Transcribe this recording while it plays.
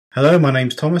Hello, my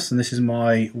name's Thomas and this is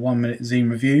my 1 minute zine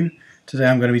review. Today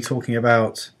I'm going to be talking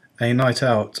about a night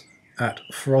out at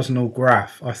Frosnall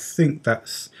Graaf. I think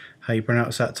that's how you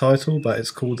pronounce that title, but it's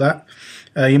called that.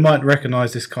 You might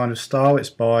recognise this kind of style. It's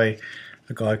by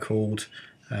a guy called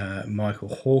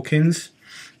Michael Hawkins.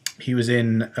 He was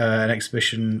in an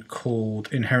exhibition called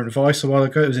Inherent Vice a while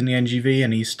ago. It was in the NGV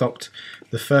and he stocked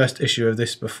the first issue of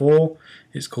this before.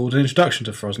 It's called An Introduction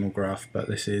to Frosnall Graaf, but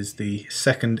this is the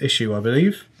second issue, I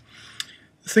believe.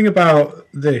 The thing about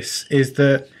this is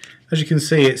that, as you can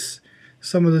see, it's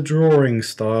some of the drawing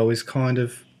style is kind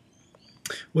of,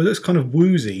 well, it looks kind of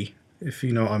woozy, if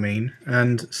you know what I mean,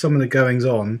 and some of the goings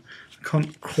on, I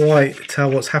can't quite tell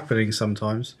what's happening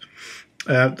sometimes.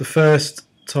 The first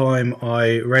time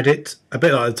I read it, a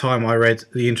bit like the time I read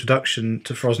the introduction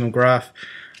to Frosnall Graaf,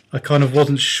 I kind of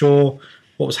wasn't sure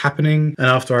what was happening, and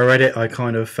after I read it I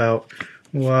kind of felt,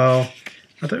 well,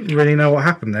 I don't really know what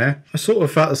happened there. I sort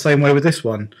of felt the same way with this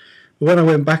one. But when I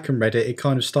went back and read it, it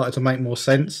kind of started to make more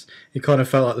sense. It kind of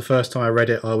felt like the first time I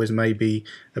read it I was maybe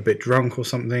a bit drunk or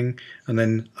something, and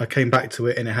then I came back to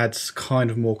it and it had kind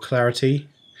of more clarity.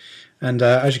 And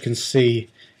as you can see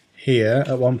here,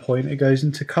 at one point it goes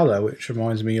into colour, which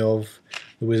reminds me of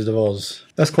The Wizard of Oz.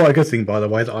 That's quite a good thing, by the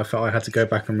way, that I felt I had to go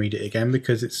back and read it again,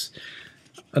 because it's,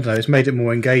 I don't know, it's made it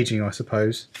more engaging, I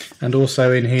suppose. And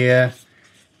also in here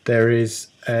there is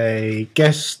a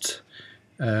guest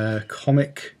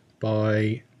comic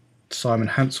by Simon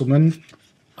Hanselman.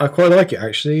 I quite like it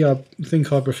actually. I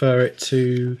think I prefer it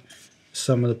to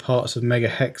some of the parts of Mega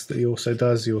Hex that he also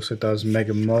does. He also does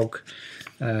Mega Mog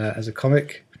as a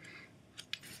comic.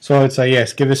 So I would say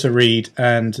yes, give this a read,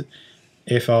 and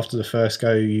if after the first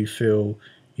go you feel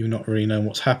you've not really known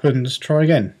what's happened, try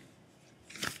again.